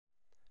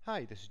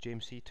Hi, this is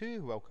James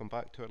CTwo. Welcome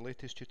back to our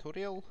latest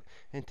tutorial.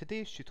 In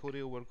today's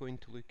tutorial we're going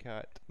to look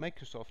at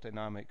Microsoft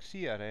Dynamics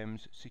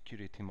CRM's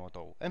security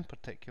model, in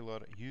particular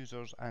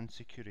users and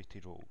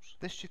security roles.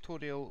 This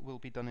tutorial will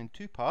be done in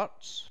two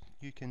parts.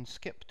 You can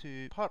skip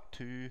to part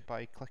 2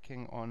 by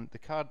clicking on the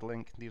card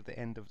link near the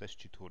end of this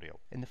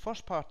tutorial. In the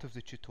first part of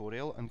the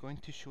tutorial I'm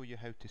going to show you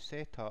how to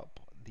set up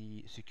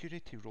the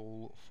security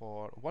role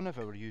for one of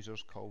our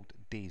users called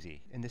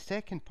Daisy. In the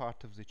second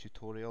part of the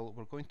tutorial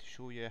we're going to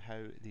show you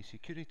how the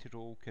security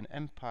role can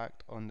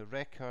impact on the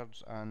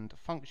records and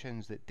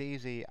functions that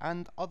Daisy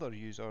and other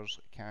users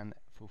can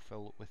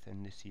fulfill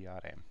within the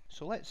CRM.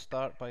 So let's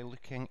start by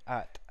looking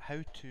at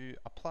how to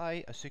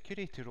apply a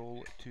security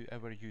role to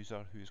our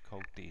user who is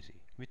called Daisy.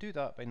 We do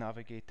that by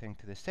navigating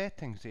to the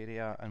settings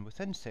area, and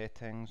within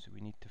settings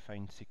we need to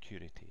find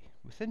security.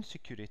 Within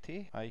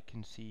security I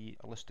can see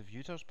a list of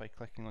users by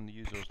clicking on the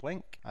users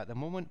link. At the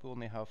moment we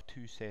only have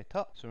 2 set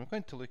up, so we're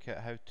going to look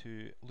at how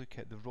to look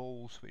at the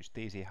roles which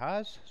Daisy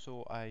has.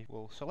 So I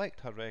will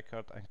select her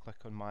record and click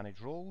on manage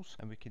roles,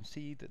 and we can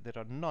see that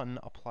there are none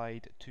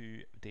applied to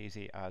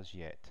Daisy as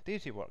yet.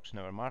 Daisy works in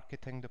our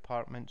marketing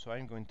department, so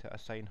I'm going to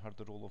assign her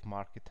the role of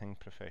marketing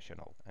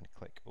professional and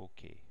click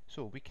OK.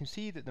 So we can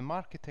see that the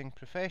marketing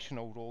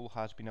professional role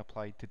has been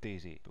applied to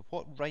Daisy, but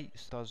what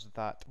rights does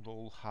that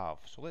role have?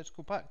 So let's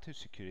go back to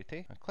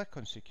security and click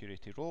on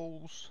security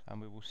roles,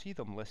 and we will see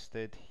them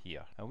listed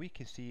here, and we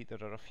can see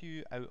there are a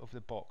few out of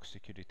the box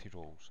security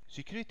roles.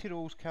 Security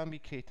roles can be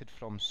created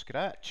from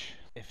scratch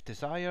if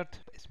desired.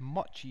 It's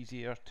much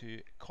easier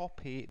to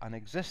copy an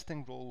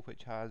existing role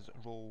which has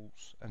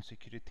roles and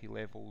security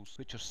levels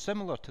which are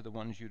similar to the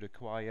ones you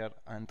require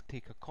and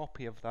take a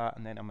copy of that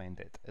and then amend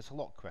it. It's a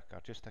lot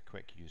quicker, just a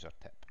quick user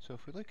tip. So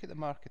if we look at the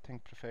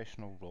marketing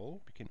professional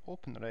role, we can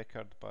open the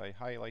record by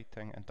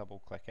highlighting and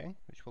double clicking,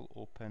 which will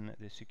open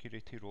the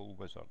security role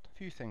wizard. A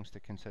few things to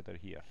consider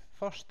here.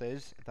 First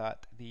is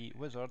that the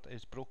wizard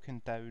is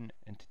broken down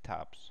into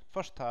tabs.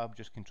 First tab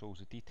just controls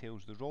the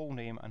details, the role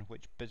name and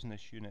which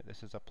business unit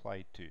this is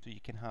applied to. So you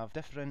can have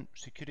different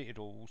security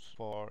roles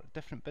for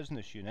different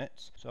business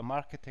units. So a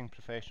marketing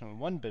professional in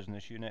one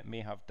business unit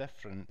may have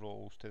different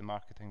roles to the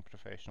marketing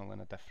professional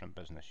in a different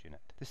business unit.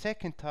 The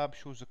second tab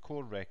shows the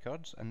core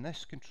records, and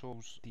this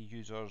controls the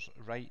user's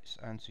rights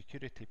and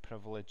security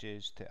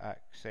privileges to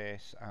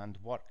access and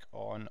work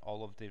on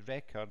all of the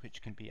record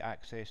which can be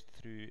accessed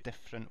through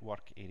different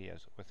work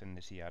areas within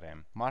the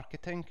CRM.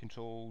 Marketing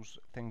controls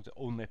things that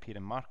only appear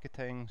in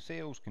marketing.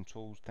 Sales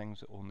controls things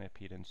that only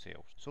appear in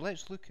sales. So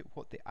let's look at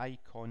what the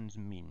icons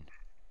mean.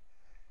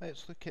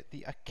 Let's look at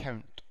the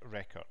account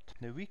record.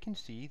 Now we can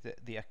see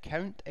that the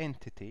account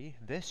entity,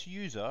 this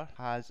user,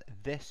 has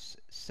this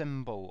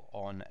symbol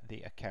on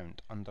the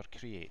account under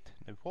create.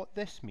 Now what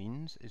this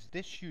means is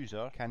this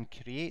user can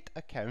create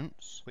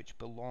accounts which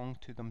belong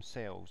to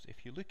themselves.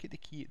 If you look at the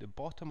key at the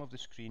bottom of the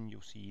screen,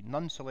 you'll see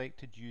none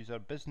selected, user,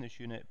 business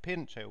unit,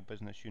 parent-child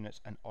business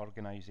units and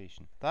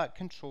organization. That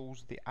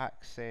controls the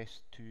access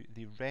to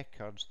the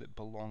records that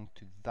belong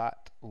to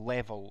that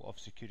level of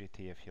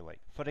security, if you like.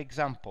 For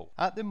example,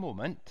 at the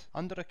moment,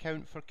 under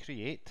account for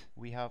create,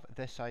 we have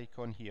this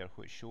icon here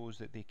which shows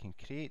that they can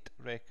create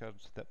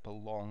records that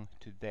belong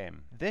to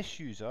them. This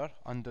user,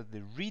 under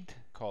the read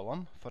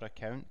column for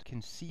account,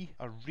 can see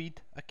or read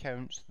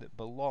accounts that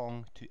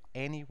belong to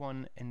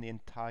anyone in the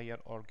entire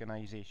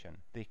organization.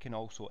 They can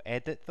also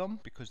edit them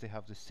because they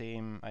have the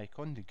same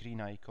icon, the green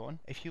icon.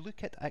 If you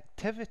look at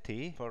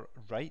activity for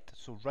write,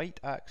 so write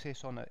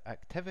access on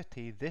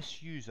activity,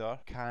 this user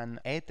can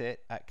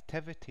edit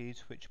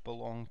activities which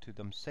belong to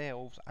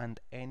themselves and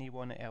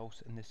anyone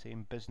else in the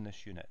same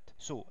business unit.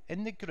 So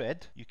in the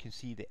grid you can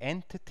see the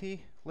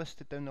entity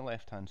listed down the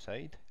left hand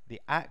side,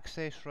 the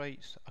access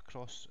rights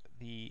across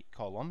the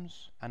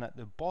columns, and at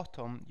the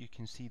bottom you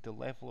can see the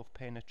level of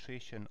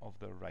penetration of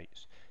their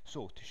rights.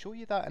 So to show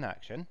you that in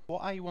action,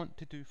 what I want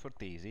to do for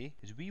Daisy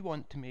is we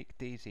want to make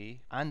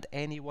Daisy and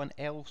anyone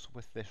else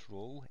with this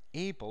role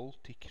able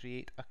to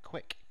create a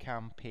quick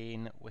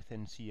campaign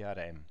within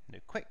CRM. Now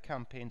quick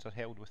campaigns are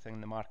held within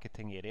the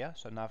marketing area,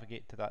 so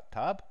navigate to that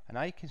tab and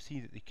I can see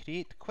that the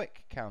create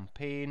quick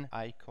campaign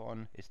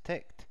icon is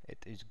ticked.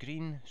 It is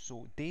green,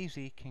 so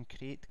Daisy can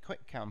create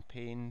quick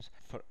campaigns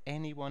for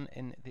anyone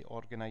in the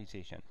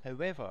organization.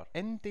 However,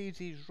 in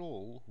Daisy's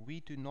role we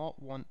do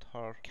not want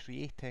her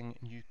creating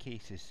new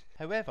cases.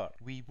 However,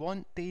 we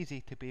want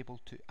Daisy to be able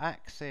to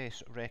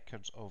access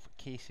records of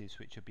cases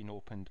which have been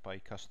opened by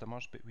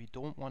customers, but we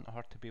don't want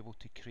her to be able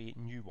to create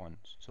new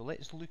ones. So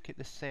let's look at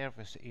the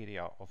service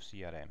area of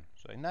CRM.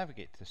 So I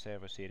navigate to the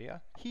service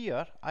area.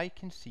 Here I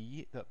can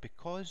see that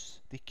because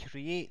the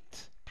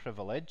create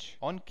privilege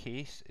on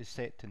case is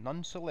set to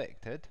none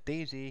selected,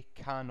 Daisy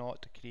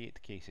cannot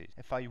create cases.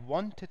 If I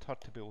wanted her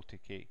to be able to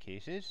create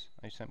cases,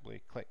 I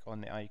simply click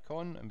on the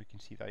icon and we can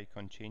see the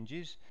icon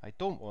changes. I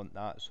don't want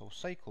that, so I'll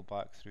cycle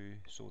back through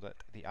so that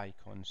the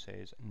icon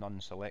says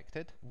none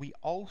selected. We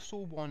also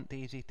want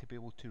Daisy to be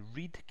able to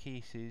read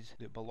cases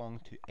that belong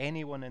to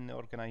anyone in the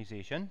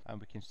organisation, and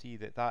we can see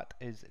that that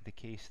is the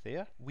case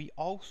there. We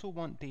also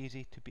want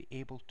Daisy to be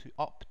able to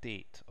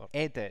update or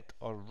edit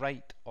or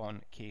write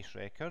on case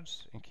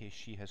records in case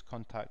she has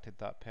contacted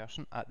that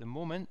person. At the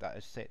moment that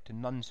is set to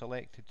none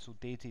selected, so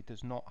Daisy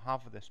does not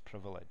have this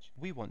privilege.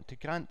 We want to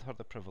grant her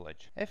the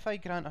privilege. If I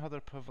grant her the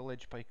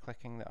privilege by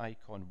clicking the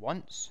icon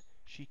once,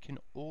 she can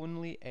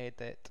only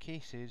edit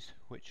cases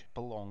which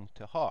belong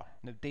to her.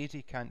 Now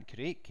Daisy can't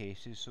create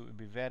cases, so it would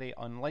be very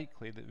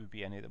unlikely that there would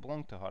be any that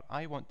belong to her.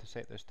 I want to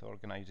set this to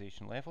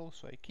organisation level,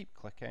 so I keep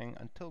clicking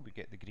until we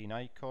get the green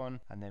icon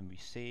and then we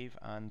save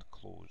and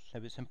close. Now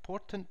it's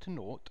important to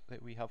note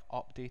that we have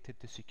updated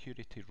the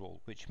security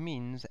role, which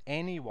means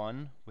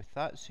anyone with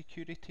that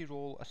security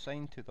role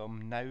assigned to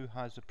them now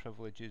has the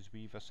privileges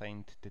we've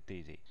assigned to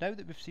Daisy. Now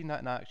that we've seen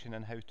that in action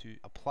and how to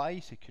apply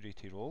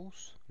security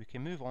roles, we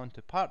can move on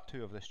to part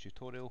 2 of this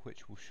tutorial,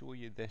 which will show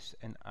you this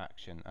in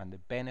action and the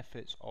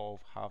benefits of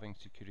having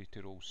security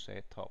roles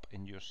set up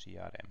in your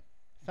CRM.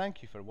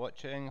 Thank you for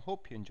watching,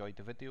 hope you enjoyed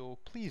the video.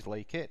 Please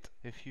like it.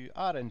 If you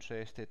are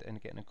interested in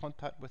getting in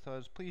contact with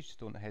us, please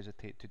don't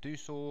hesitate to do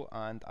so,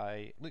 and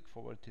I look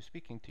forward to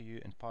speaking to you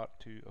in part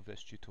 2 of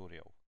this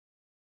tutorial.